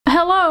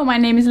Hello, my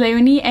name is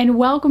Leonie and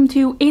welcome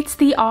to It's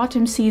the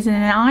Autumn Season,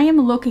 and I am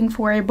looking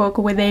for a book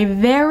with a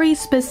very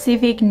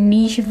specific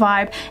niche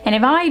vibe, and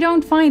if I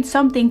don't find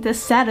something to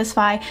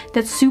satisfy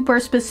that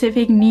super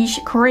specific niche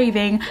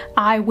craving,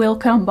 I will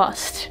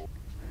combust.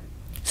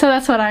 So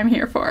that's what I'm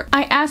here for.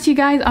 I asked you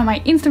guys on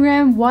my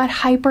Instagram what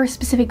hyper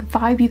specific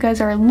vibe you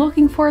guys are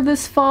looking for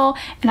this fall,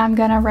 and I'm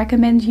gonna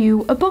recommend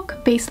you a book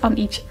based on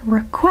each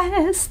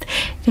request.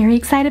 Very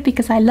excited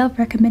because I love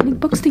recommending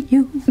books to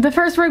you. The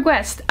first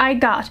request I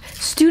got,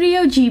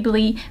 Studio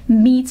Ghibli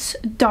meets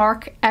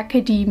Dark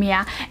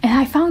Academia, and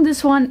I found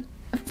this one,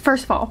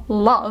 first of all,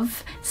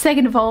 love,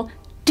 second of all,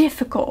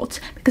 difficult,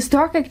 because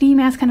Dark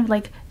Academia is kind of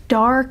like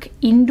dark,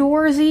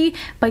 indoorsy,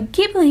 but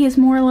Ghibli is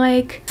more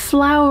like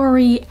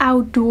flowery,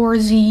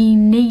 outdoorsy,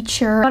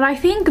 nature. But I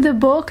think the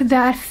book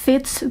that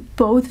fits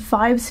both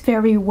vibes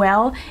very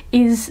well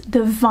is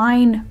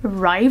Divine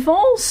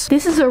Rivals.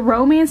 This is a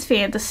romance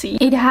fantasy.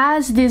 It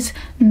has this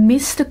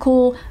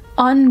mystical,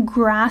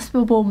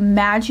 ungraspable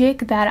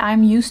magic that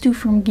I'm used to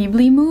from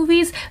Ghibli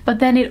movies, but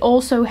then it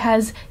also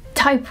has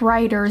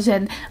typewriters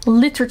and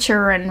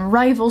literature and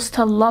rivals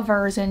to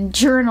lovers and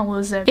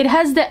journalism. It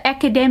has the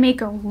academic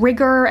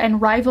rigor and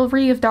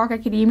rivalry of Dark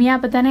Academia,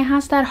 but then it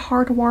has that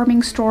heartwarming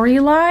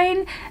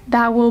storyline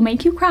that will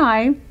make you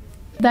cry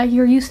that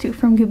you're used to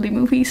from Ghibli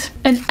movies.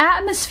 An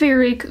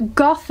atmospheric,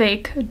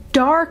 gothic,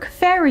 dark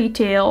fairy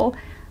tale,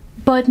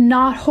 but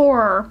not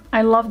horror.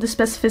 I love the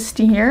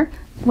specificity here.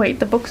 Wait,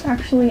 the book's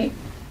actually...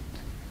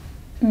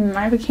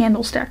 I have a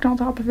candle stacked on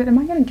top of it. Am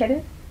I gonna get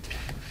it?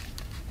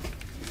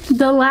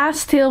 The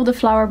Last Tale of the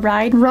Flower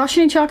Bride.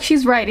 Roshni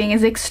Chakshi's writing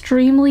is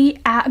extremely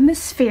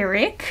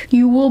atmospheric.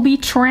 You will be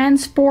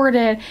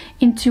transported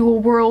into a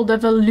world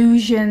of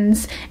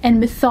illusions and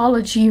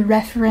mythology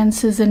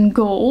references and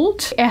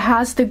gold. It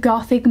has the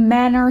gothic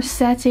manor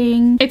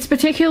setting. It's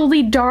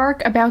particularly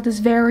dark about this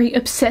very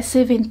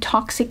obsessive and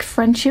toxic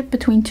friendship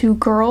between two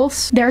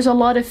girls. There's a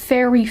lot of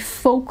fairy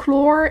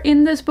folklore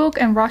in this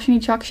book, and Roshni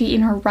Chakshi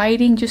in her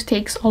writing just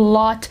takes a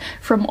lot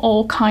from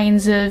all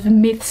kinds of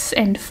myths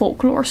and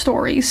folklore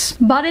stories.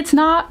 But it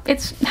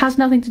has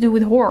nothing to do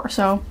with horror,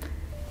 so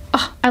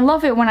I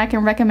love it when I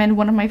can recommend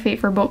one of my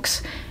favorite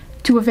books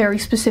to a very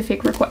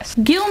specific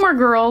request. Gilmore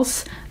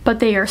Girls, but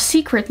they are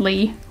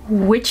secretly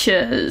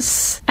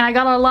witches. And I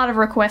got a lot of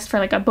requests for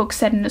like a book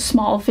set in a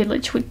small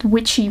village with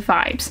witchy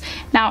vibes.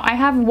 Now I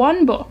have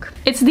one book.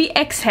 It's The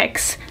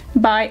Ex-Hex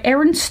by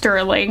Erin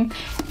Sterling.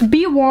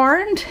 Be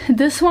warned,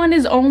 this one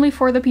is only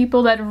for the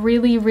people that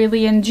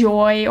really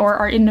enjoy or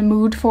are in the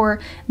mood for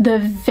the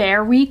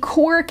very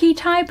quirky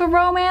type of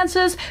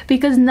romances,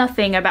 because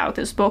nothing about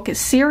this book is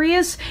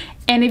serious,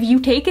 and if you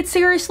take it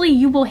seriously,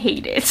 you will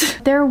hate it.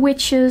 They're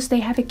witches,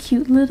 they have a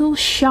cute little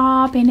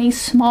shop in a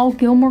small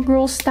Gilmore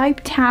Girls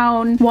type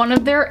town. One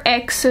of their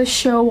exes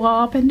show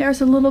up and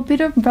there's a little bit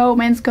of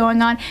romance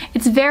going on.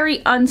 It's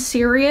very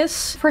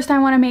unserious. First, I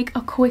want to make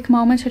a quick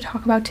moment to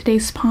talk about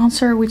today's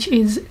sponsor, which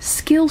is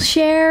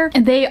Skillshare.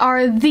 They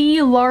are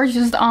the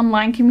largest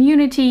online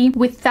community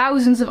with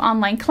thousands of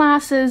online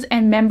classes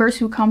and members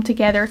who come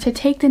together to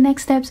take the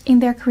next steps in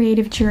their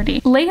creative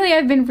journey. Lately,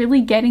 I've been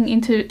really getting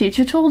into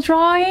digital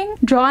drawing.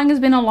 Drawing has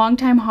been a long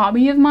time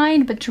hobby of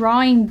mine, but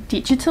drawing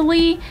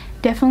digitally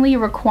definitely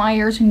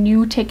requires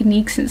new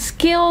techniques and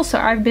skills, so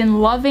I've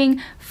been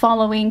loving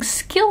following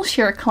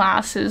Skillshare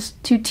classes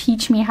to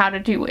teach me how to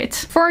do it.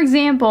 For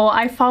example,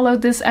 I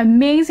followed this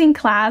amazing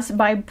class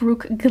by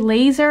Brooke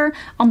Glazer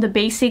on the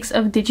basics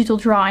of digital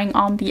drawing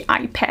on the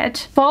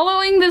iPad.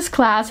 Following this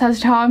class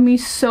has taught me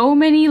so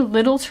many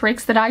little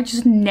tricks that I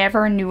just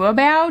never knew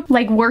about,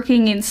 like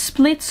working in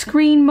split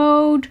screen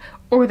mode,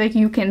 or that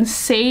you can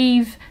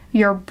save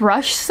your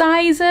brush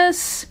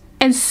sizes,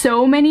 and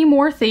so many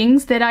more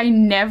things that I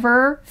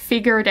never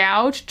figured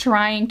out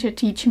trying to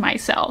teach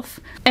myself.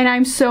 And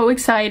I'm so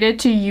excited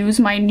to use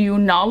my new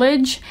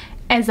knowledge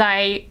as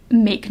I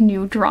make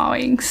new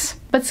drawings.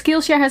 But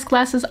Skillshare has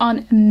classes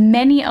on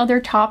many other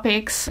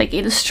topics like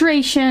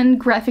illustration,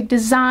 graphic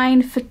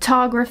design,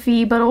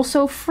 photography, but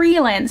also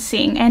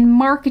freelancing and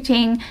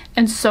marketing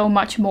and so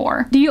much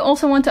more. Do you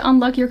also want to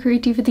unlock your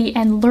creativity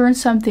and learn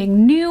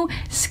something new?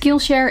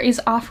 Skillshare is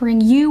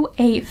offering you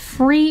a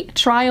free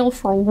trial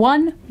for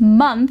 1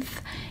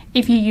 month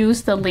if you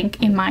use the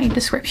link in my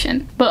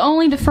description. But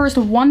only the first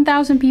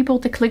 1,000 people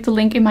to click the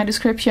link in my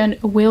description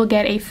will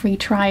get a free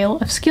trial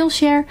of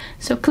Skillshare,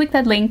 so click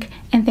that link,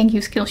 and thank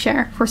you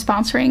Skillshare for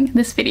sponsoring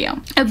this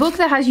video. A book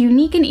that has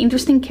unique and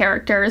interesting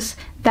characters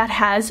that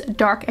has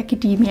Dark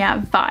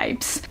Academia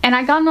vibes. And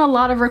I gotten a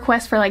lot of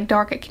requests for like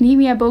Dark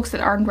Academia books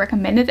that aren't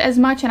recommended as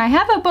much, and I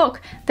have a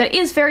book that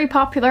is very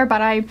popular,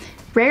 but I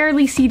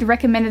rarely see it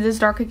recommended as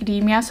Dark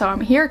Academia, so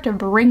I'm here to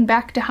bring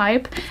back the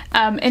hype.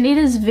 And it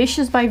is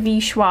Vicious by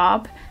V.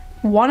 Schwab.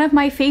 One of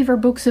my favorite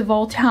books of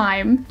all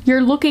time.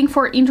 You're looking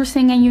for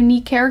interesting and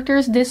unique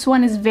characters. This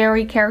one is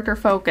very character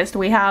focused.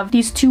 We have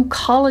these two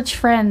college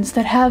friends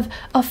that have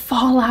a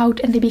fallout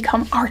and they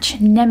become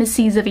arch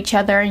nemesis of each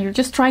other, and you're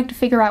just trying to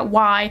figure out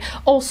why.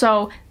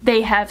 Also,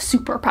 they have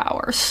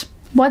superpowers.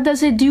 What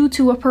does it do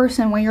to a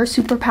person when your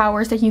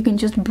superpower is that you can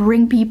just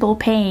bring people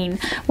pain?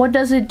 What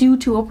does it do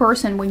to a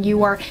person when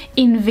you are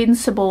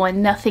invincible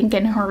and nothing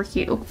can hurt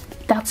you?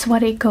 That's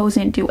what it goes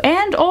into.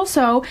 And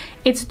also,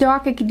 it's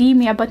dark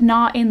academia, but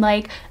not in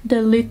like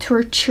the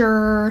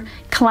literature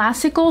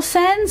classical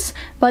sense,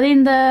 but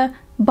in the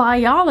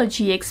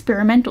biology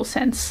experimental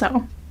sense.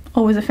 So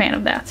always a fan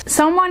of that.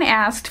 Someone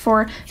asked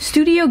for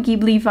Studio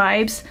Ghibli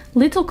vibes,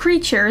 little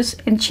creatures,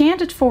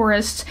 enchanted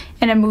forests,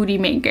 and a moody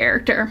main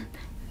character.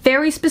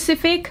 Very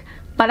specific,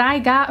 but I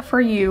got for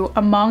you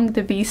Among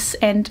the Beasts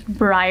and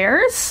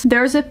Briars.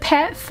 There's a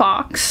pet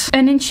fox,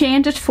 an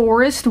enchanted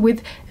forest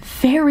with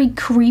very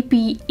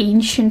creepy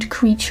ancient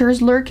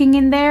creatures lurking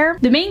in there.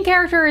 The main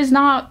character is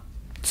not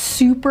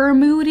super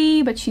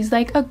moody, but she's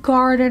like a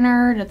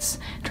gardener that's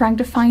trying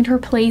to find her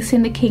place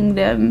in the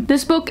kingdom.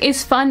 This book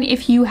is fun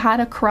if you had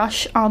a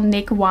crush on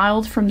Nick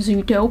Wilde from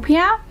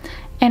Zootopia,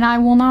 and I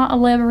will not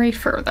elaborate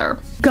further.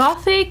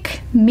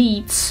 Gothic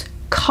meets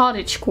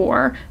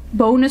cottagecore.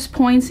 Bonus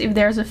points if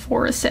there's a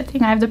forest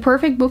setting. I have the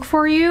perfect book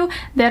for you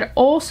that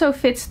also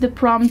fits the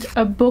prompt,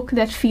 a book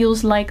that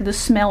feels like the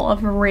smell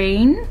of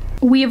rain.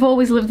 We Have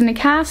Always Lived in a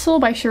Castle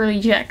by Shirley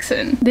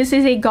Jackson. This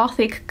is a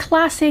gothic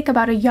classic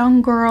about a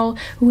young girl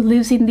who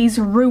lives in these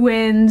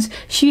ruins.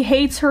 She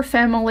hates her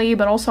family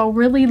but also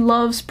really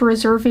loves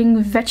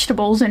preserving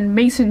vegetables in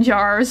mason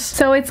jars.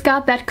 So it's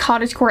got that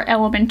cottagecore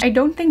element. I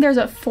don't think there's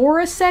a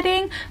forest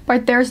setting,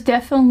 but there's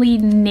definitely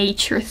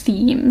nature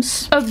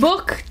themes. A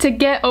book to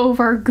get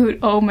over Good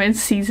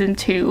Omens Season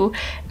 2.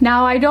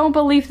 Now I don't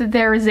believe that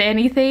there is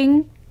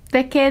anything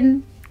that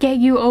can get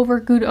you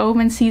over Good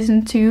Omens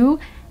Season 2.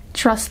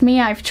 Trust me,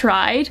 I've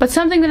tried. But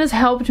something that has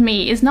helped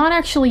me is not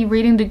actually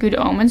reading the Good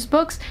Omens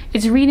books,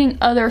 it's reading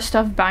other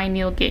stuff by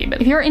Neil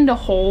Gaiman. If you're in the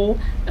whole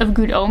of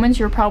Good Omens,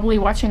 you're probably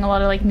watching a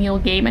lot of like Neil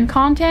Gaiman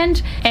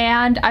content,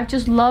 and I've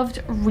just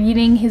loved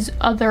reading his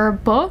other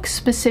books,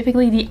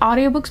 specifically the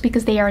audiobooks,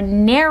 because they are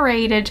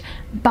narrated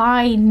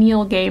by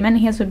Neil Gaiman.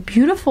 He has a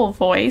beautiful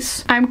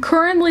voice. I'm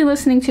currently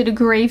listening to the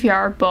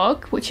Graveyard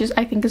book, which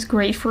I think is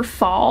great for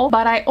fall,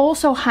 but I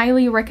also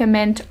highly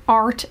recommend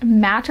Art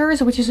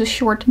Matters, which is a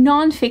short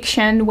non-fiction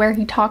where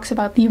he talks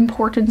about the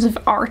importance of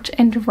art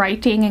and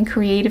writing and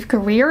creative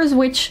careers,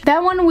 which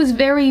that one was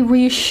very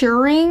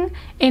reassuring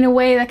in a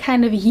way that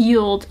kind of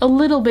healed a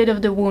little bit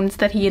of the wounds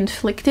that he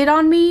inflicted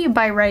on me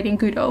by writing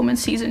Good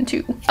Omens Season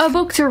 2. A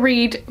book to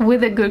read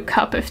with a good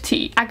cup of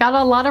tea. I got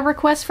a lot of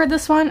requests for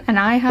this one, and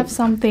I have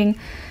something.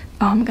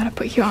 Oh, I'm gonna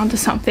put you onto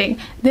something.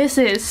 This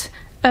is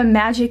A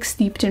Magic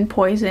Steeped in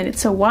Poison.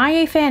 It's a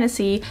YA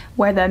fantasy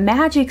where the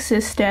magic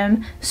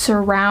system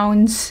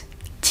surrounds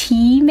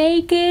tea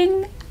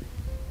making.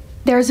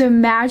 There's a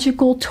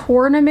magical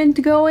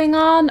tournament going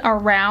on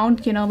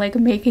around, you know, like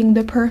making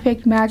the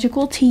perfect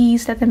magical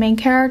teas that the main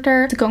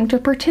character is going to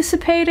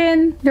participate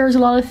in. There's a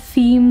lot of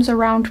themes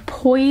around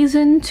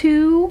poison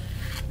too.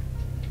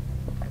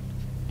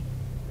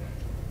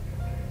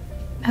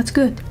 That's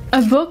good.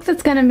 A book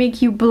that's gonna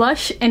make you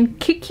blush and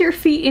kick your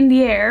feet in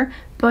the air,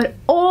 but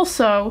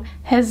also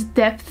has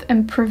depth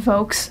and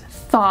provokes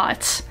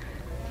thought.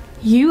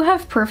 You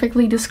have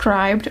perfectly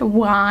described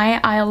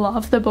why I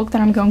love the book that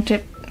I'm going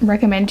to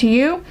recommend to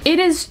you. It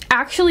is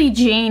actually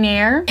Jane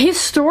Eyre.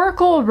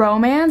 Historical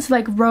romance,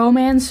 like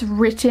romance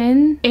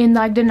written in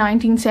like the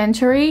 19th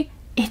century.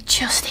 It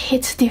just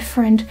hits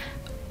different.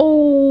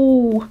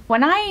 Oh,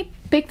 when I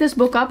picked this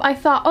book up, I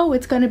thought, oh,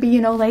 it's gonna be,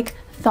 you know, like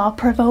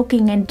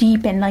thought-provoking and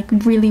deep and like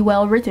really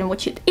well written,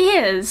 which it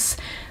is.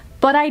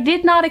 But I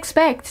did not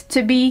expect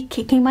to be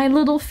kicking my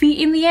little feet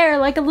in the air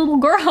like a little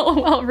girl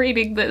while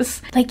reading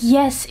this. Like,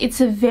 yes, it's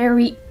a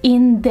very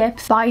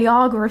in-depth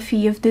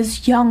biography of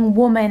this young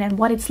woman and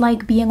what it's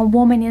like being a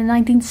woman in the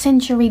 19th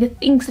century, the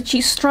things that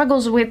she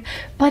struggles with,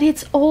 but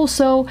it's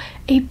also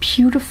a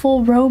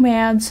beautiful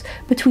romance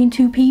between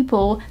two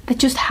people that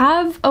just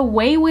have a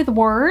way with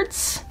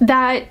words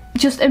that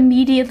just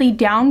immediately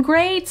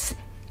downgrades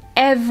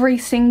every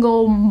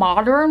single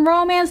modern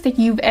romance that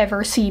you've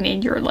ever seen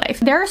in your life.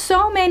 There are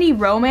so many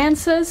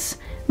romances,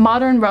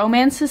 modern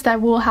romances,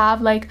 that will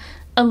have like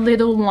a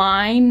little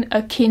line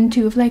akin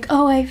to like,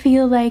 oh, I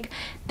feel like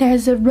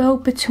there's a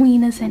rope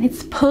between us and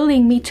it's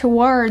pulling me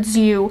towards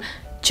you.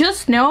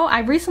 Just know,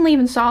 I recently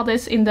even saw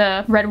this in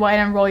the Red, White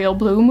and Royal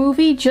Blue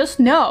movie, just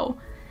know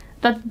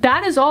that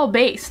that is all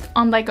based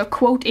on like a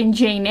quote in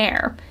Jane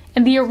Eyre.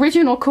 And the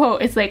original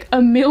quote is like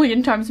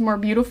 1,000,000 times more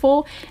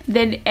beautiful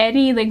than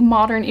any like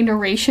modern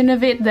iteration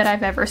of it that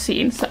I've ever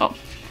seen, so.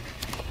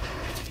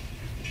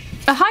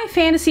 A high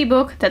fantasy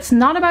book that's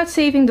not about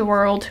saving the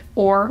world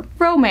or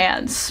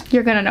romance.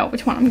 You're gonna know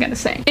which one I'm gonna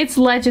say. It's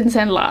Legends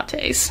and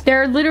Lattes.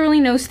 There are literally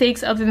no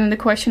stakes other than the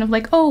question of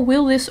like, oh,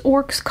 will this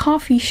orc's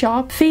coffee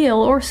shop fail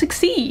or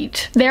succeed?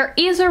 There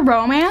is a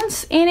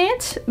romance in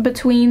it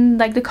between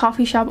like the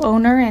coffee shop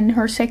owner and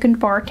her second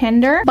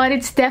bartender, but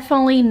it's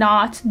definitely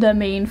not the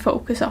main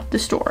focus of the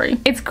story.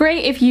 It's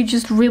great if you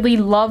just really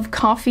love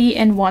coffee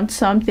and want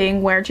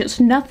something where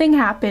just nothing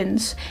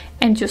happens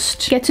and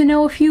just get to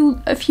know a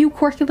few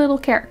quirky little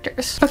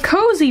characters. A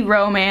cozy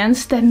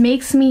romance that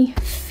makes me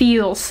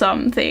feel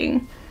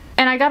something.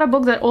 And I got a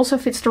book that also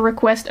fits the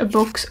request of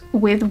books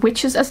with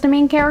witches as the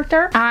main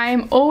character.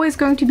 I'm always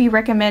going to be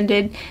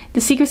recommended The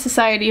Secret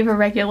Society of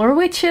Irregular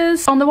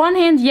Witches. On the one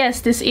hand,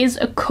 yes, this is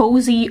a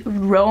cozy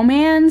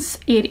romance.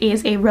 It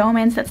is a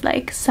romance that's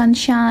like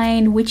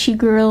sunshine, witchy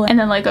girl, and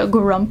then like a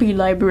grumpy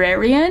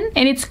librarian.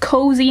 And it's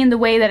cozy in the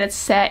way that it's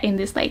set in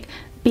this like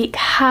big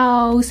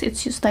house.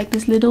 It's just like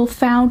this little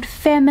found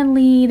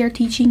family. They're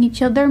teaching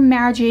each other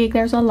magic.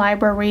 There's a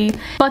library.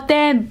 But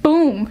then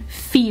boom,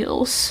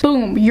 feels.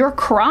 Boom, you're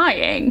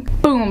crying.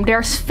 Boom,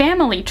 there's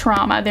family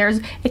trauma.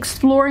 There's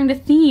exploring the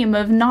theme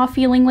of not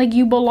feeling like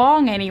you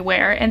belong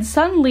anywhere. And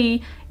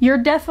suddenly you're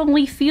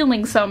definitely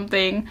feeling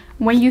something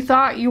when you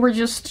thought you were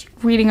just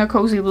reading a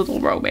cozy little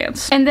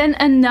romance. And then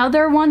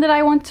another one that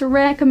I want to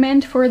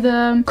recommend for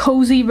the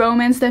cozy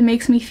romance that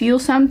makes me feel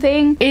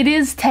something. It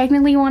is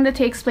technically one that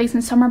takes place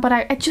in summer, but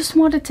I just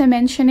wanted to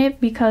mention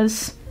it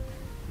because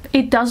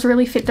it does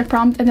really fit the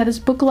prompt, and that is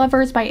Book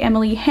Lovers by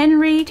Emily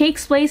Henry. It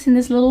takes place in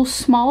this little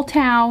small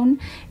town.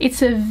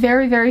 It's a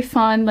very, very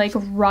fun, like,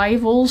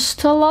 rivals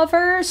to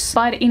lovers,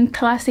 but in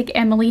classic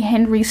Emily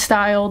Henry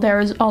style.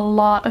 There's a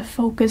lot of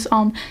focus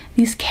on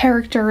these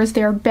characters,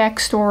 their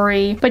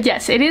backstory. But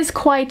yes, it is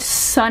quite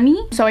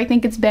sunny, so I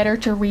think it's better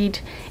to read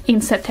in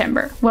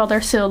September. Well,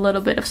 there's still a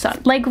little bit of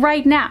sun. Like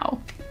right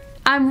now.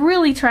 I'm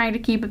really trying to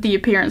keep up the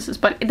appearances,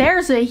 but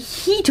there's a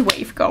heat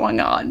wave going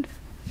on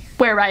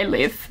where I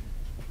live.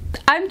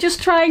 I'm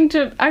just trying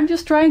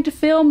to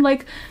film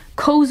like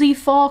cozy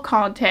fall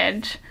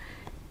content,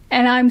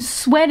 and I'm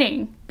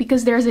sweating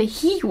because there's a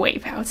heat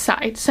wave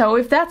outside. So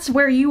if that's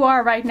where you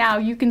are right now,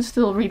 you can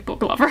still read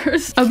Book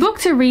Lovers. A book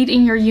to read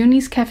in your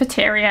uni's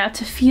cafeteria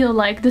to feel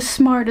like the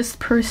smartest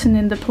person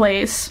in the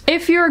place.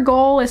 If your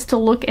goal is to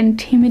look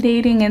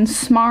intimidating and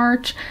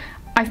smart,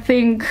 I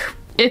think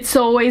it's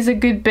always a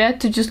good bet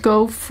to just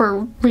go for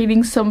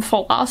reading some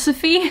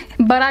philosophy.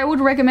 But I would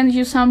recommend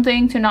you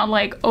something to not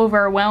like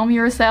overwhelm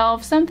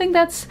yourself. Something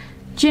that's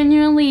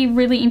genuinely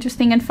really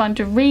interesting and fun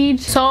to read.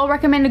 So I'll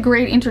recommend a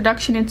great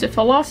introduction into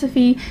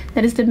philosophy.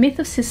 That is The Myth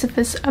of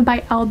Sisyphus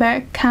by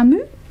Albert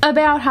Camus.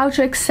 About how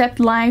to accept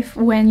life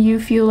when you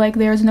feel like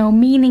there's no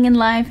meaning in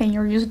life and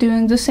you're just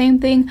doing the same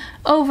thing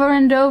over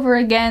and over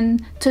again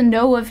to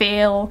no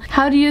avail.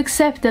 How do you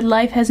accept that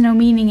life has no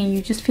meaning and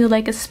you just feel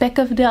like a speck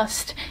of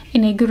dust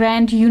in a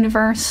grand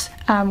universe,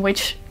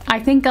 which I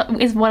think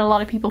is what a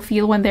lot of people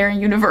feel when they're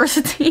in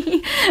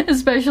university,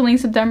 especially in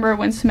September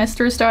when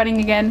semester is starting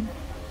again.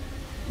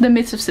 The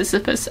Myth of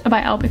Sisyphus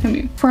by Albert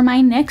Camus. For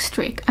my next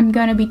trick, I'm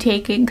gonna be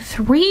taking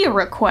 3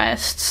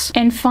 requests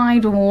and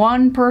find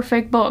one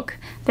perfect book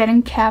that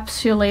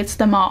encapsulates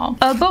them all.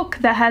 A book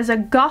that has a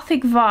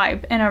gothic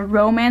vibe and a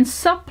romance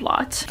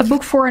subplot. A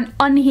book for an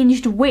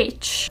unhinged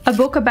witch. A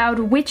book about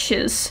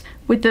witches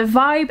with the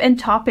vibe and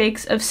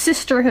topics of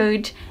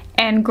sisterhood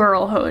and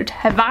girlhood.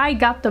 Have I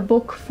got the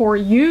book for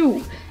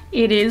you?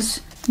 It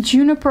is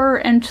Juniper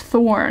and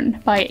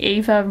Thorn by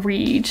Ava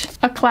Reed.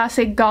 A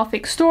classic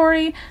gothic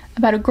story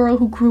about a girl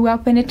who grew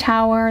up in a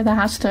tower that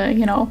has to,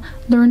 you know,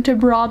 learn to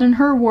broaden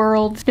her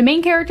world. The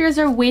main characters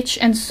are witch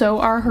and so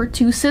are her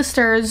 2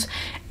 sisters.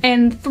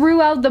 And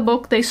throughout the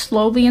book, they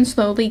slowly and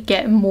slowly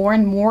get more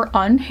and more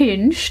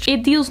unhinged.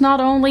 It deals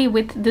not only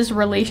with this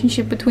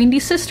relationship between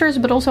these sisters,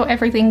 but also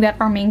everything that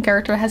our main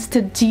character has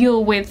to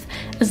deal with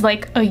as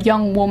like a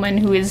young woman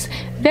who is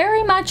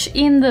very much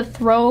in the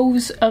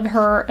throes of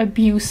her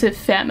abusive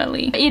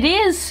family. It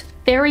is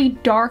very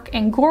dark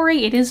and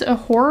gory. It is a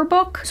horror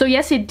book. So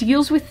yes, it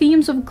deals with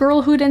themes of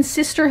girlhood and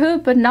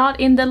sisterhood, but not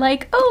in the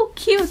like, oh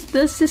cute,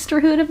 the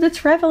sisterhood of the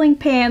traveling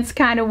pants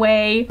kind of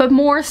way, but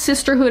more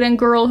sisterhood and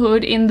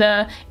girlhood in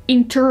the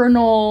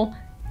internal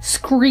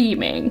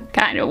screaming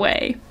kind of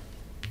way.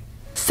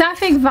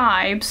 Sapphic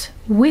vibes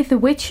with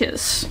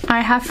witches.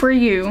 I have for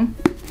you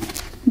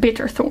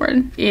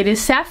Bitterthorn. It is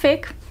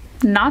sapphic,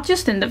 not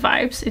just in the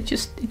vibes, it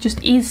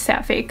just is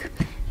sapphic.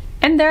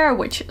 And there are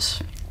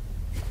witches.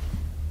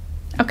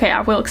 Okay,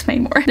 I will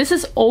explain more. This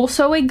is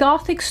also a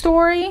gothic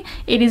story.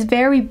 It is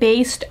very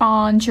based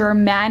on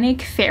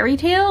Germanic fairy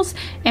tales,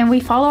 and we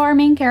follow our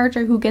main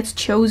character who gets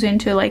chosen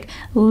to like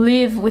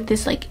live with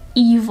this like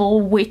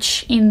evil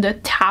witch in the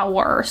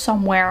tower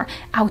somewhere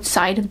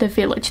outside of the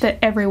village that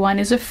everyone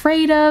is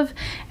afraid of,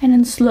 and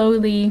then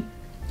slowly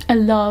a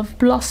love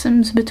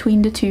blossoms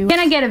between the two. Can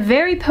I get a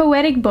very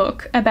poetic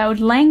book about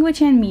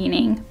language and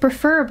meaning,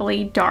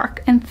 preferably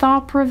dark and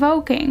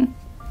thought-provoking?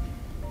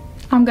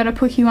 I'm gonna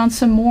put you on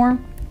some more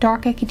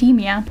dark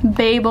academia.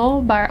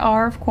 Babel by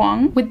R.F.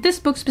 Kuang. With this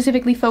book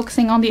specifically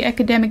focusing on the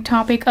academic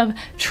topic of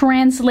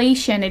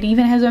translation. It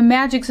even has a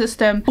magic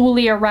system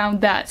fully around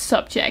that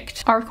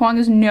subject. R.F. Kuang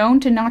is known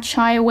to not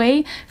shy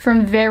away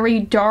from very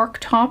dark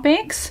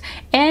topics,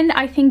 and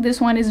I think this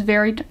one is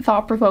very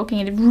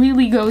thought-provoking. It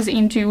really goes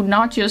into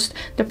not just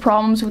the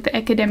problems with the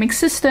academic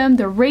system,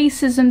 the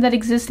racism that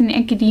exists in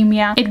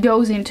academia. It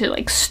goes into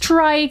like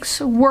strikes,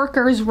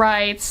 workers'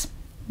 rights,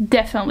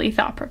 definitely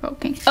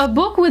thought-provoking. A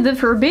book with a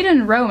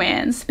forbidden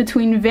romance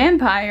between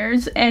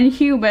vampires and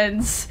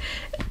humans.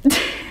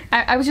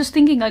 I was just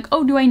thinking like,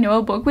 oh, do I know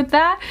a book with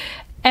that?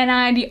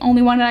 And the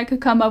only one that I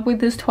could come up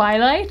with is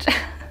Twilight.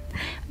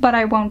 But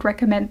I won't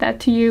recommend that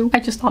to you. I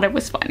just thought it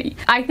was funny.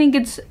 I think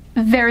it's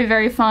very,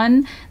 very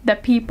fun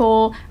that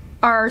people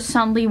are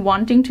suddenly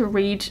wanting to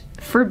read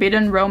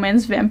forbidden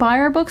romance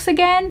vampire books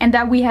again, and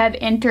that we have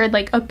entered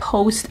like a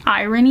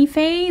post-irony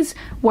phase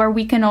where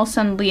we can all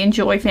suddenly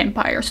enjoy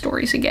vampire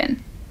stories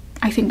again.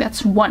 I think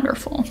that's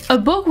wonderful. A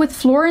book with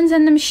Florence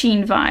and the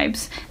Machine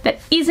vibes that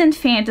isn't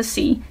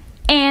fantasy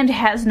and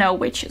has no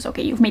witches.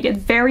 Okay, you've made it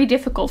very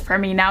difficult for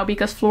me now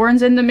because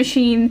Florence and the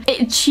Machine,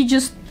 she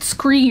just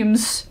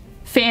screams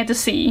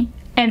fantasy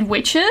and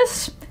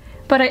witches.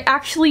 But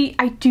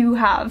I do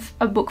have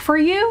a book for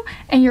you,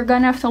 and you're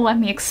gonna have to let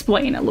me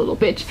explain a little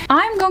bit.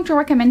 I'm going to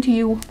recommend to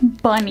you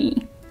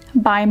Bunny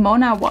by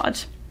Mona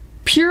Watt.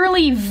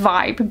 Purely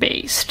vibe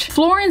based.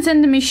 Florence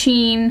and the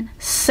Machine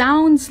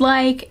sounds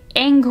like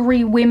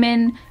angry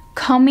women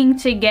coming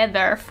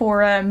together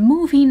for a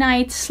movie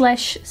night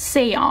slash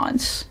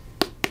seance.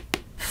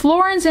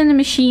 Florence and the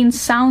Machine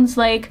sounds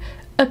like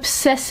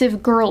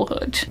obsessive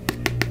girlhood.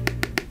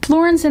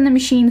 Florence and the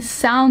Machine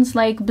sounds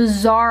like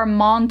bizarre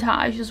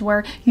montages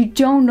where you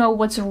don't know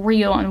what's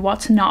real and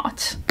what's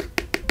not.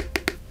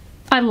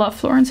 I love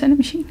Florence and the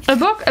Machine. A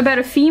book about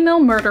a female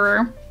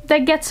murderer that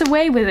gets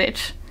away with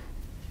it.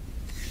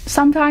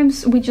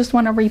 Sometimes we just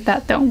want to read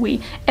that, don't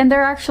we? And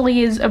there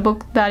actually is a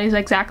book that is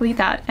exactly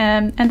that,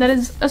 and that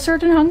is A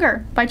Certain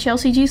Hunger by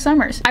Chelsea G.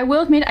 Summers. I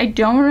will admit I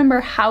don't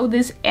remember how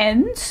this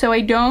ends, so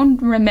I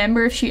don't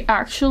remember if she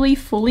actually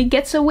fully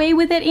gets away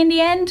with it in the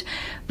end,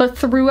 but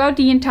throughout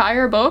the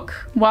entire book,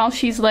 while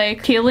she's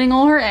like killing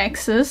all her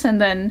exes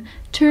and then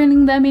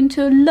turning them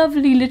into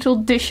lovely little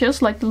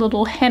dishes like the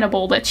little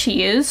Hannibal that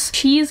she is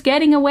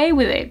getting away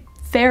with it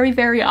very,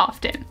 very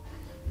often.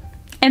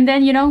 And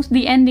then, you know,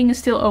 the ending is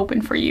still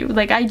open for you.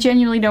 Like, I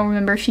genuinely don't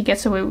remember if she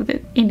gets away with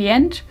it in the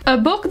end. A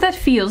book that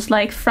feels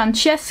like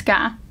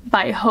Francesca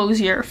by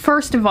Hosier.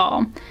 First of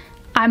all,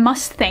 I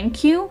must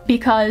thank you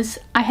because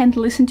I hadn't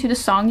listened to the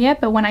song yet,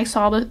 but when I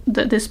saw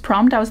this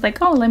prompt, I was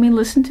like, oh, let me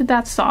listen to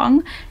that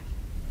song.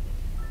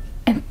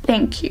 And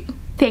thank you.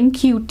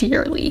 Thank you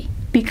dearly.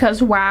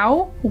 Because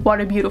wow,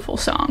 what a beautiful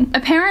song.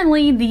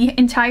 Apparently, the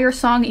entire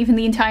song, even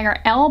the entire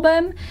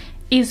album,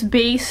 is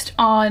based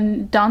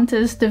on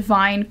Dante's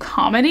Divine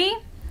Comedy.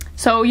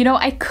 So, you know,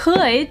 I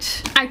could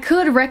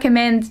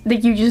recommend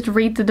that you just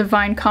read the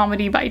Divine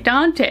Comedy by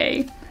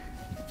Dante,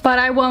 but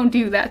I won't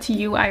do that to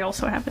you. I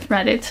also haven't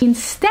read it.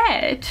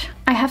 Instead,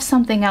 I have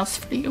something else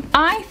for you.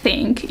 I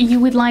think you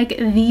would like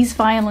These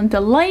Violent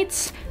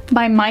Delights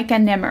by Micah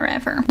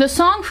Nemerever. The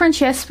song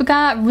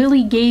Francesca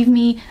really gave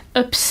me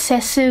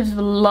obsessive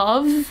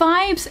love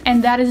vibes,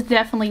 and that is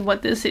definitely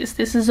what this is.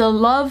 This is a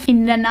love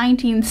in the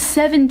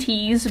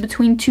 1970s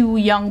between two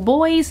young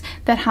boys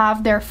that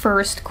have their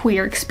first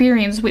queer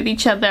experience with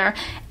each other,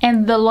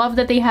 and the love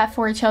that they have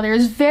for each other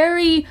is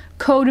very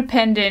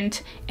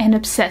codependent and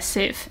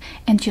obsessive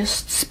and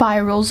just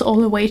spirals all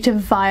the way to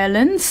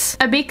violence.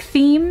 A big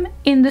theme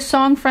in the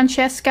song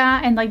Francesca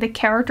and like the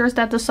characters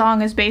that the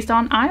song is based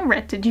on, I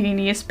read the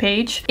Genius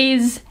page,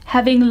 is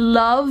having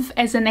love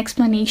as an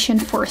explanation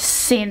for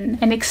sin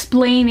and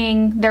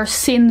explaining their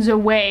sins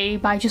away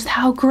by just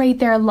how great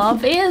their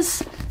love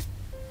is.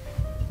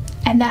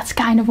 And that's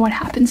kind of what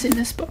happens in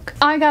this book.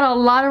 I got a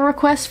lot of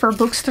requests for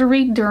books to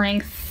read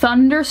during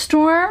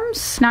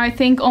thunderstorms. Now I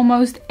think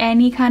almost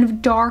any kind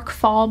of dark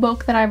fall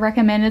book that I've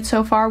recommended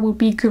so far would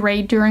be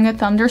great during a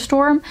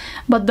thunderstorm,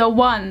 but the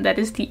one that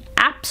is the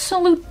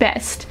absolute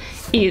best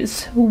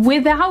is,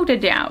 without a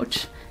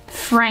doubt,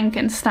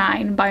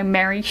 Frankenstein by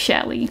Mary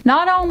Shelley.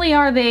 Not only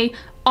are they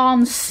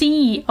on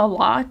sea a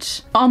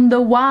lot, on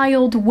the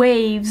wild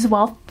waves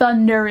while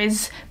thunder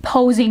is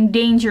posing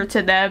danger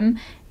to them,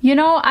 you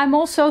know, I'm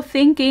also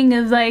thinking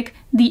of like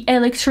the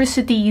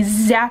electricity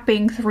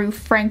zapping through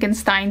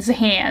Frankenstein's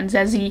hands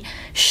as he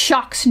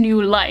shocks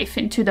new life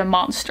into the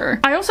monster.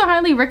 I also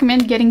highly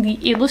recommend getting the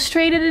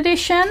illustrated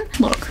edition.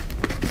 Look,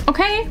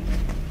 okay?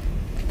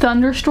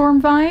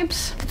 Thunderstorm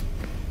vibes.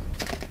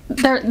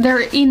 They're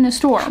in a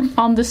storm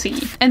on the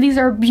sea. And these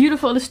are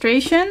beautiful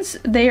illustrations.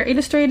 They are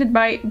illustrated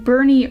by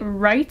Bernie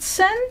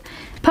Wrightson,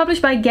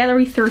 published by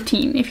Gallery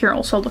 13, if you're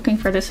also looking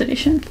for this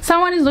edition.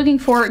 Someone is looking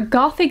for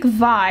gothic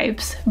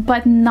vibes,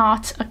 but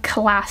not a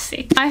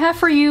classic. I have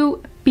for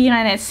you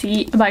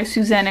Piranesi by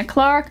Susanna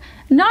Clarke.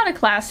 Not a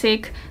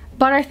classic,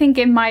 but I think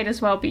it might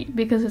as well be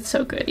because it's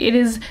so good. It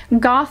is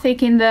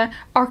gothic in the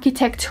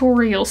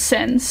architectural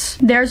sense.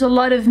 There's a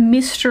lot of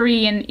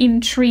mystery and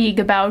intrigue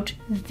about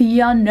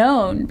the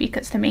unknown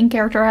because the main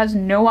character has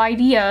no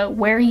idea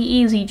where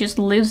he is. He just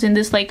lives in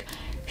this like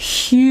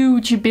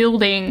huge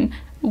building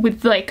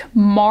with like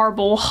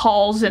marble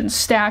halls and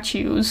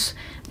statues,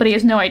 but he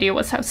has no idea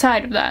what's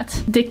outside of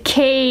that.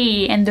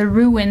 Decay and the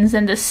ruins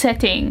and the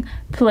setting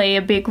play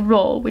a big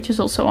role, which is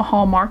also a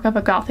hallmark of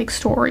a gothic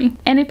story.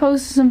 And it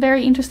poses some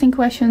very interesting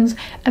questions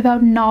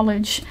about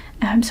knowledge,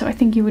 so I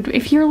think you would,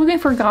 if you're looking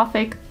for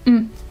gothic,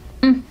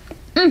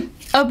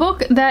 A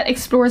book that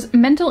explores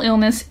mental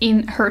illness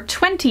in her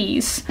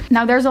 20s.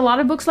 Now there's a lot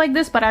of books like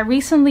this, but I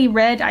recently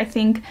read, I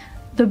think,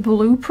 the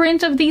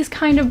blueprint of these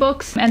kind of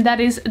books, and that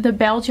is The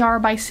Bell Jar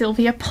by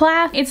Sylvia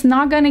Plath. It's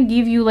not gonna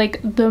give you like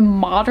the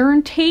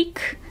modern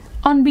take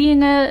on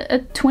being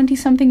a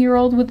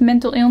 20-something-year-old with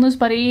mental illness,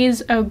 but it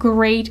is a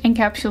great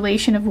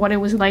encapsulation of what it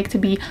was like to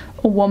be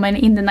a woman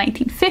in the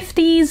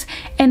 1950s,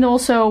 and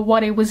also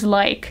what it was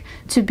like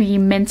to be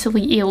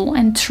mentally ill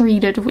and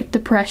treated with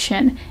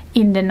depression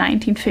in the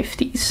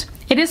 1950s.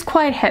 It is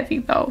quite heavy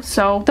though,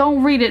 so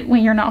don't read it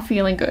when you're not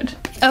feeling good.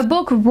 A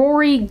book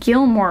Rory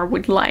Gilmore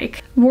would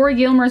like. Rory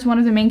Gilmore is one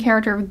of the main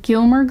characters of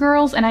Gilmore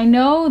Girls, and I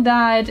know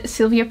that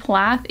Sylvia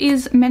Plath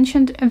is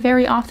mentioned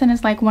very often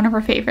as like one of her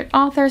favorite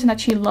authors and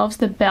that she loves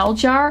The Bell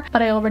Jar,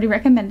 but I already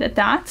recommended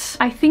that.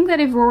 I think that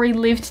if Rory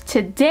lived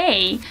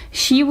today,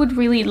 she would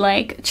really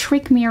like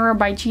Trick Mirror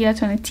by Gia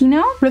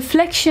Tonetino.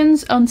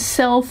 Reflections on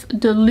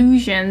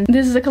Self-Delusion.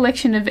 This is a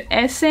collection of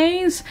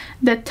essays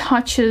that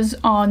touches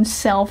on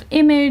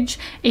self-image.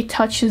 It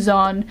touches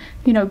on,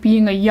 you know,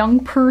 being a young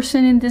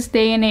person in this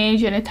day and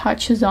age, and it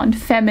touches on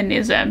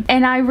feminism.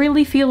 And I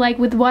really feel like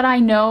with what I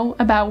know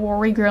about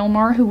Rory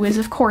Gilmore, who is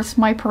of course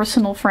my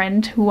personal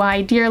friend, who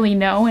I dearly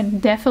know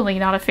and definitely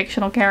not a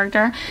fictional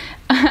character,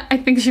 I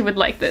think she would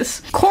like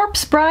this.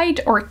 Corpse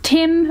Bride or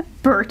Tim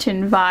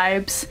Burton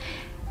vibes.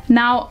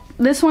 Now,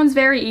 this one's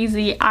very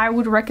easy. I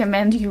would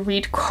recommend you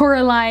read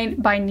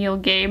Coraline by Neil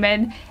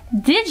Gaiman.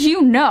 Did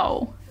you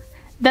know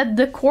that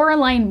the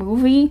Coraline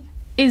movie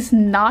is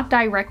not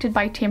directed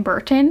by Tim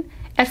Burton?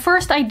 At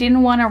first I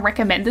didn't want to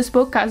recommend this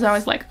book because I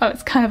was like, oh,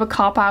 it's kind of a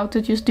cop-out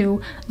to just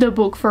do the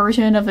book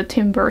version of a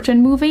Tim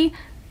Burton movie.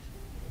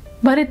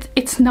 But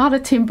it's not a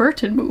Tim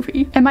Burton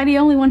movie. Am I the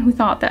only one who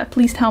thought that?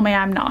 Please tell me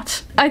I'm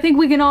not. I think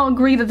we can all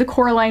agree that the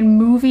Coraline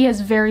movie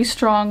has very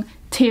strong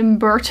Tim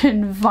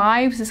Burton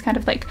vibes. It's kind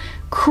of like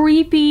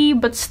creepy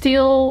but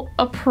still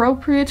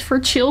appropriate for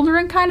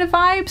children kind of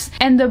vibes,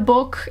 and the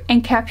book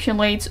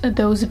encapsulates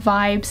those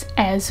vibes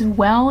as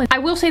well. I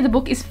will say the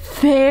book is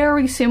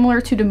very similar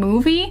to the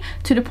movie,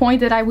 to the point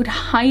that I would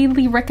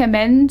highly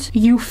recommend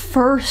you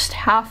first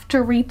have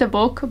to read the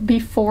book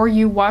before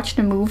you watch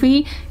the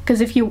movie, because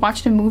if you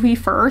watch the movie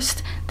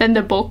first, then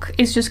the book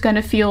is just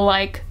gonna feel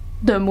like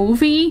the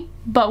movie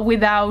but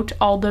without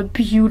all the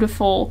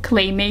beautiful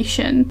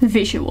claymation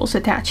visuals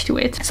attached to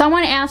it.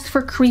 Someone asked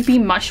for creepy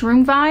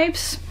mushroom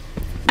vibes.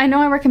 I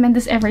know I recommend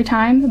this every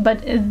time,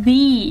 but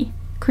the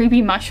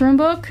creepy mushroom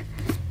book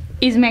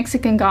is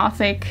Mexican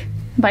Gothic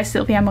by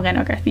Silvia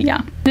Moreno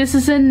Garcia. This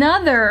is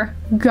another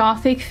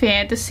gothic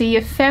fantasy,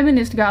 a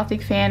feminist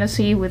gothic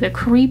fantasy with a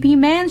creepy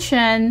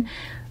mansion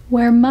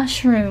where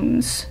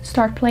mushrooms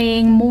start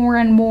playing more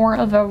and more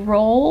of a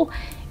role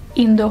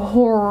in the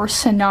horror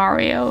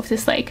scenario of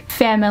this like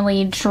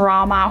family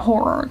drama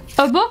horror.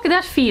 A book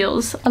that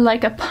feels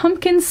like a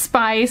pumpkin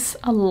spice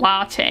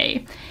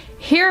latte.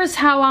 Here's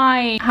how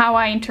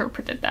I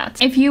interpreted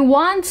that. If you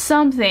want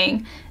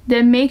something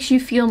that makes you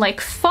feel like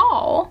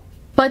fall,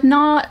 but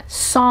not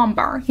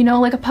somber, you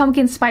know, like a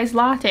pumpkin spice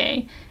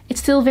latte,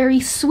 it's still very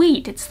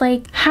sweet, it's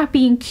like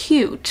happy and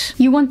cute.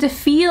 You want to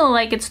feel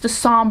like it's the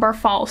somber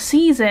fall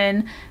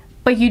season,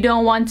 but you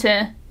don't want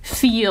to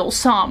feel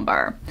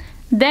somber.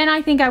 Then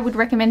I think I would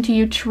recommend to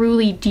you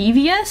Truly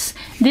Devious.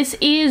 This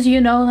is,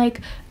 you know,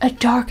 like a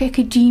dark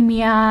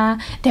academia,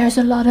 there's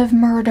a lot of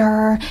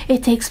murder,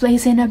 it takes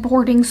place in a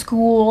boarding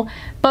school,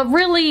 but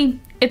really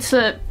it's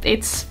a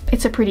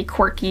pretty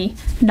quirky,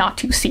 not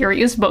too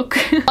serious book.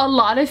 A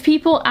lot of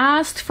people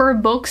asked for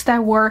books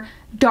that were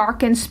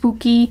dark and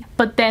spooky,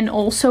 but then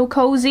also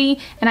cozy,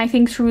 and I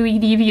think Truly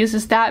Devious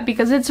is that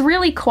because it's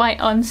really quite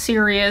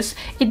unserious.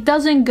 It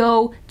doesn't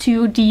go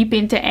too deep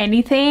into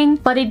anything,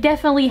 but it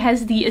definitely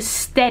has the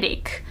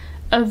aesthetic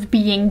of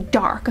being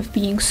dark, of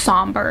being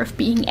somber, of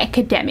being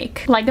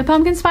academic, like the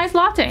Pumpkin Spice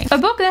Latte. A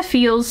book that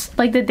feels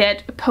like the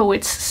Dead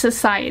Poets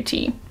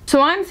Society.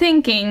 So I'm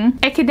thinking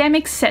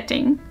academic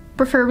setting,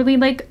 preferably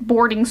like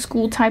boarding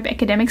school type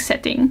academic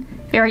setting,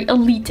 very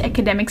elite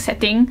academic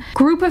setting,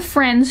 group of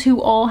friends who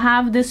all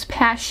have this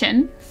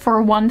passion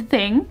for one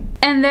thing.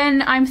 And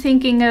then I'm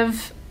thinking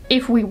of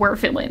If We Were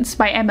Villains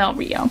by ML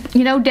Rio.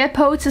 You know, Dead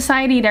Poets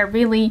Society, they're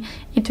really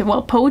into,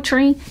 well,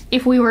 poetry.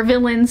 If We Were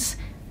Villains,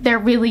 they're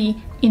really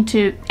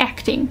into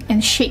acting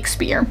and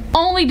Shakespeare.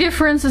 Only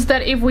difference is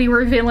that If We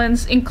Were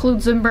Villains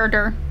includes a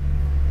murder.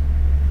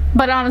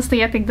 But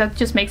honestly, I think that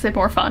just makes it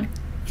more fun.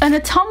 An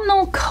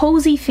autumnal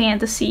cozy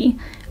fantasy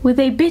with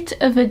a bit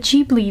of a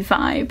Ghibli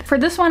vibe. For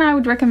this one, I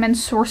would recommend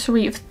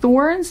Sorcery of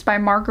Thorns by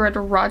Margaret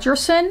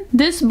Rogerson.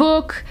 This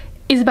book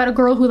is about a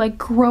girl who like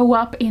grew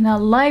up in a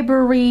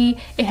library.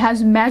 It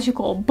has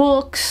magical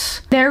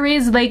books. There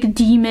is like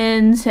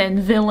demons and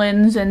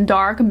villains and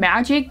dark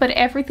magic, but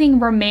everything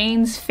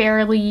remains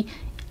fairly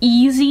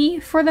easy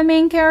for the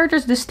main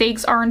characters. The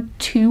stakes aren't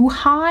too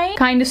high,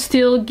 kind of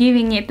still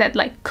giving it that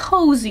like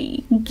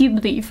cozy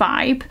Ghibli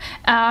vibe.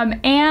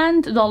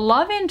 And the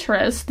love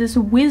interest, this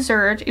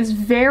wizard, is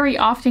very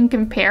often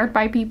compared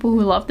by people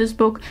who love this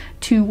book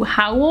to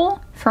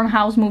Howl from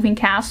Howl's Moving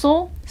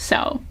Castle.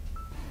 So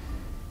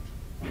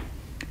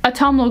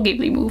autumnal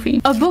Ghibli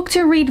movie. A book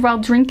to read while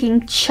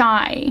drinking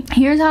chai.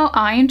 Here's how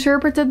I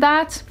interpreted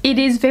that. It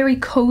is very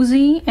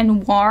cozy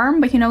and warm,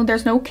 but you know,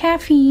 there's no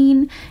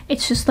caffeine.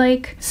 It's just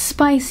like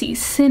spicy,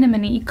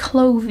 cinnamony,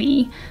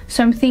 clovey.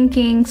 So I'm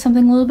thinking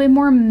something a little bit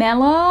more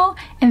mellow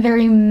and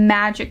very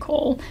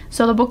magical.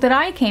 So the book that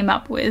I came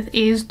up with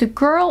is The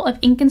Girl of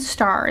Ink and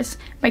Stars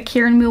by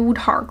Kieran Millwood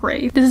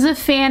Hargrave. This is a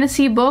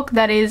fantasy book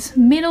that is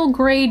middle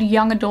grade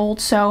young adult.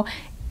 So,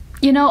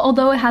 you know,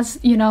 although it has,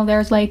 you know,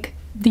 there's like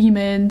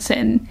demons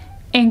and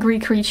angry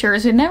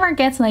creatures, it never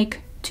gets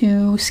like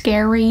too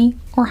scary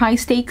or high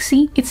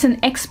stakesy. It's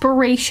an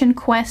exploration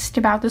quest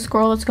about this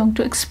girl that's going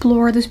to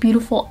explore this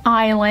beautiful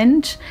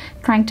island,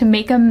 trying to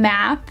make a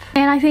map.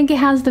 And I think it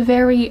has the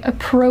very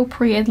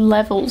appropriate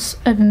levels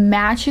of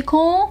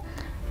magical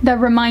that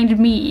remind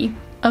me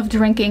of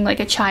drinking like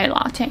a chai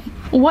latte.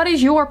 What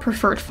is your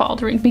preferred fall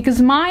drink?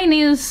 Because mine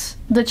is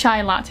the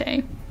chai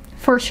latte.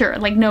 For sure,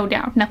 like no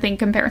doubt, nothing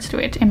compares to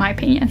it in my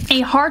opinion.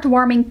 A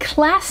heartwarming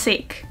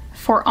classic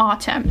for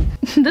autumn.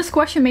 This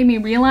question made me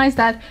realize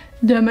that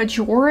the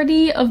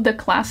majority of the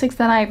classics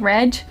that I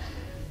read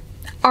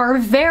are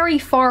very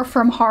far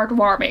from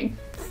heartwarming.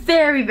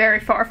 Very,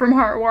 very far from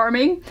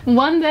heartwarming.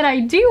 One that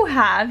I do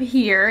have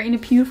here in a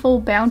beautiful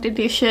bound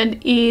edition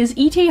is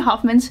E.T.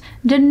 Hoffman's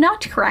The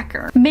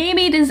Nutcracker.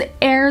 Maybe this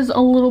airs a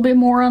little bit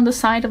more on the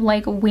side of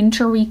like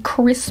wintry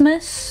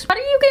Christmas, but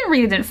you can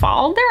read it in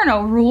fall. There are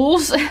no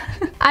rules.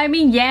 I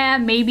mean, yeah,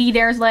 maybe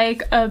there's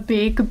like a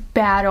big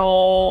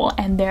battle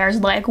and there's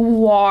like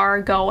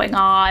war going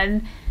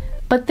on,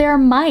 but they're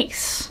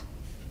mice.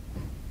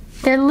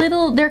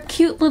 They're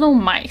cute little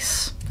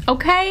mice,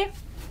 okay?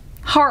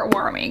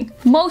 Heartwarming.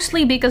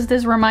 Mostly because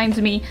this reminds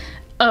me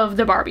of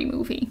the Barbie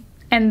movie,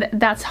 and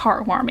that's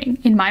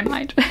heartwarming in my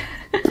mind.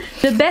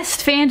 The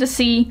best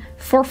fantasy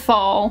for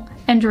fall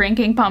and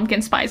drinking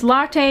pumpkin spice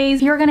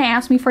lattes. You're gonna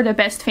ask me for the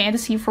best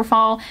fantasy for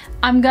fall.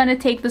 I'm gonna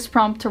take this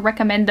prompt to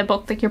recommend the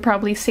book that you're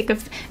probably sick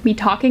of me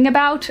talking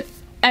about,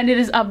 and it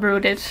is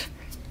Uprooted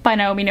by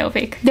Naomi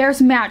Novik.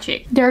 There's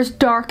magic. There's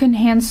dark and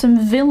handsome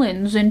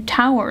villains and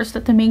towers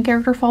that the main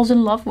character falls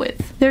in love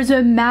with. There's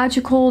a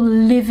magical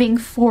living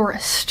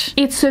forest.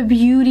 It's a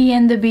Beauty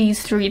and the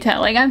Beast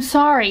retelling. I'm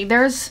sorry,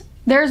 there's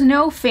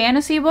no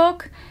fantasy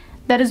book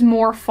that is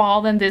more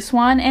fall than this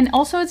one, and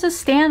also it's a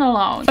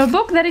standalone. A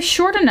book that is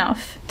short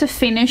enough to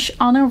finish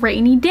on a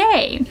rainy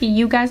day.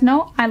 You guys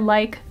know I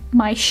like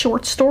my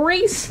short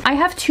stories. I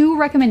have two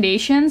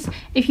recommendations.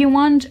 If you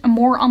want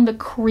more on the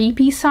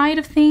creepy side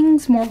of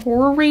things, more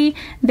horror-y,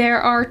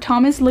 there are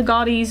Thomas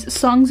Ligotti's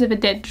Songs of a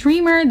Dead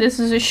Dreamer. This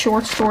is a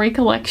short story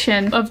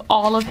collection of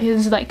all of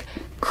his like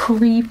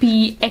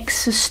creepy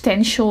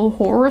existential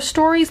horror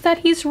stories that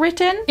he's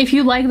written. If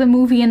you like the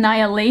movie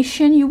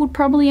Annihilation, you would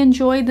probably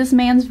enjoy this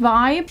man's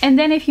vibe. And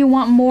then if you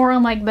want more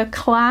on like the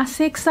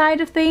classic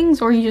side of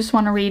things, or you just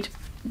want to read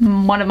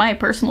one of my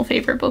personal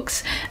favorite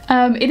books,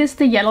 it is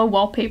The Yellow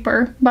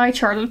Wallpaper by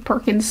Charlotte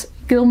Perkins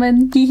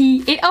Gilman.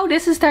 Oh,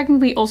 this is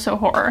technically also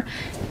horror,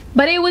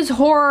 but it was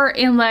horror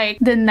in like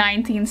the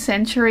 19th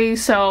century,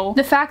 so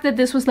the fact that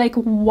this was like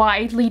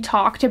widely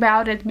talked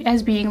about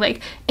as being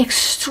like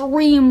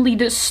extremely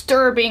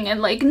disturbing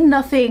and like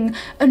nothing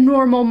a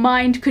normal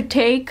mind could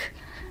take,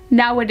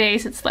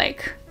 nowadays it's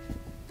like,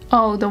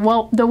 oh, the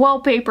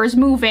wallpaper's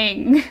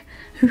moving.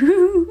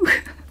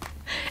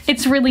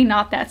 It's really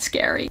not that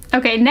scary.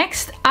 Okay,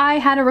 next I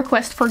had a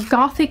request for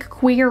gothic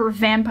queer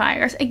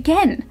vampires.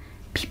 Again,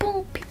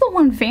 people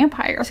want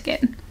vampires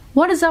again.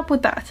 What is up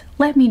with that?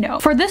 Let me know.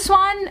 For this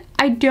one,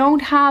 I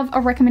don't have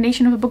a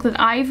recommendation of a book that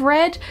I've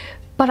read,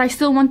 but I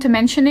still want to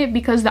mention it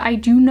because I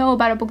do know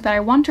about a book that I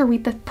want to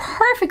read that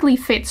perfectly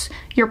fits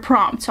your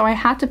prompt, so I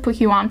had to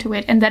put you onto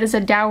it, and that is A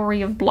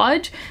Dowry of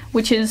Blood,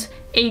 which is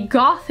a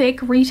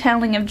gothic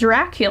retelling of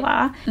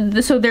Dracula.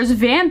 So there's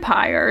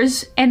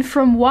vampires, and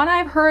from what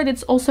I've heard,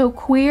 it's also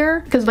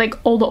queer, because like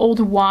all the old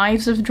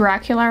wives of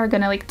Dracula are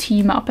gonna like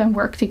team up and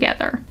work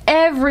together.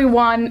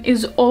 Everyone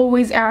is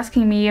always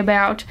asking me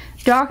about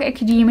dark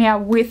academia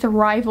with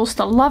rivals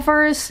to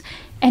lovers,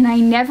 and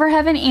I never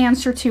have an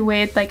answer to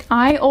it. Like,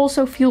 I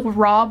also feel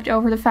robbed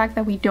over the fact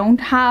that we don't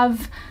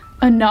have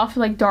enough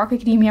like dark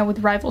academia with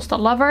rivals to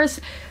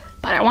lovers.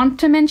 But I want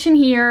to mention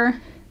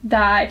here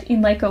that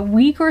in like a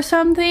week or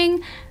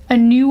something, a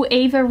new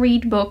Ava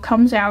Reid book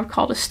comes out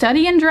called A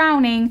Study in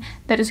Drowning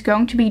that is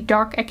going to be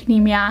dark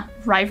academia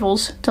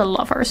rivals to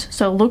lovers.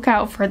 So look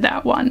out for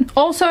that one.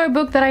 Also a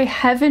book that I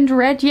haven't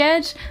read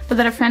yet, but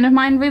that a friend of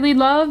mine really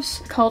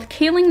loves, called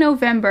Killing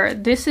November.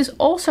 This is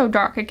also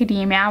dark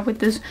academia with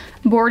this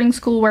boarding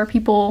school where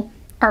people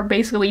are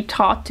basically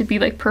taught to be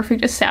like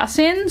perfect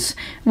assassins,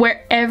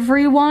 where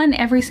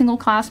every single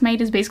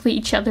classmate is basically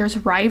each other's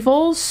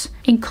rivals,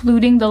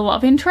 including the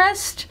love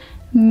interest,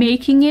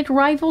 making it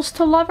rivals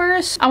to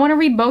lovers. I want to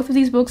read both of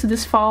these books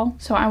this fall,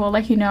 so I will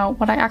let you know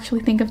what I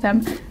actually think of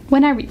them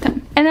when I read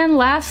them. And then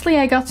lastly,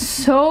 I got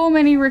so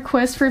many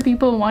requests for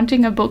people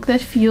wanting a book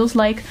that feels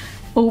like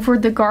Over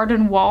the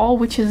Garden Wall,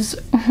 which is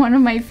one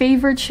of my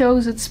favorite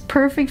shows. It's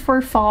perfect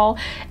for fall.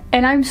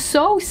 And I'm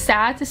so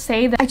sad to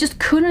say that I just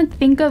couldn't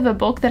think of a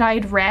book that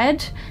I'd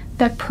read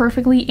that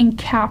perfectly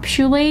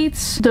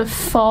encapsulates the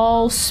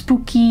fall,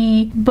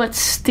 spooky, but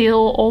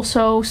still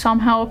also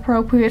somehow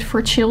appropriate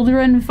for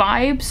children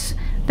vibes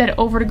that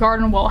Over the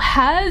Garden Wall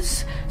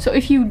has. So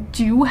if you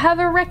do have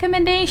a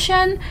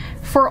recommendation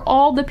for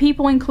all the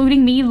people,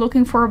 including me,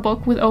 looking for a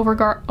book with Over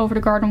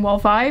the Garden Wall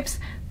vibes,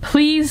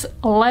 please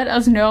let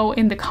us know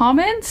in the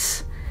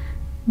comments,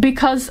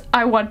 because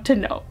I want to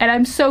know. And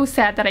I'm so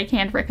sad that I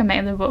can't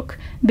recommend a book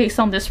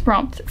based on this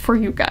prompt for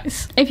you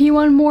guys. If you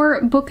want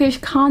more bookish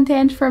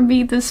content from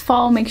me this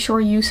fall, make sure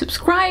you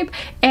subscribe.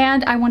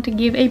 And I want to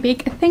give a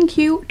big thank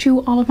you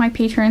to all of my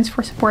patrons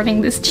for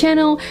supporting this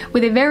channel,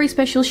 with a very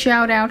special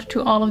shout out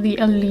to all of the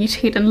elite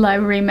Hidden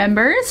Library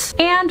members.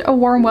 And a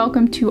warm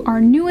welcome to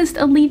our newest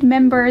elite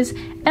members,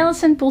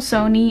 Alison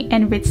Pulsoni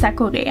and Ritza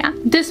Correa.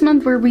 This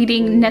month we're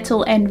reading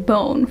Nettle and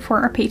Bone for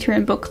our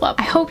Patreon book club.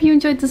 I hope you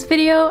enjoyed this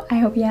video. I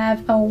hope you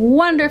have a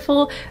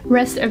wonderful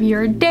rest of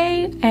your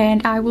day,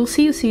 and I will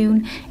see you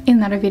soon in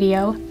another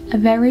video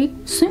very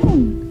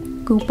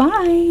soon.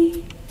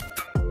 Goodbye!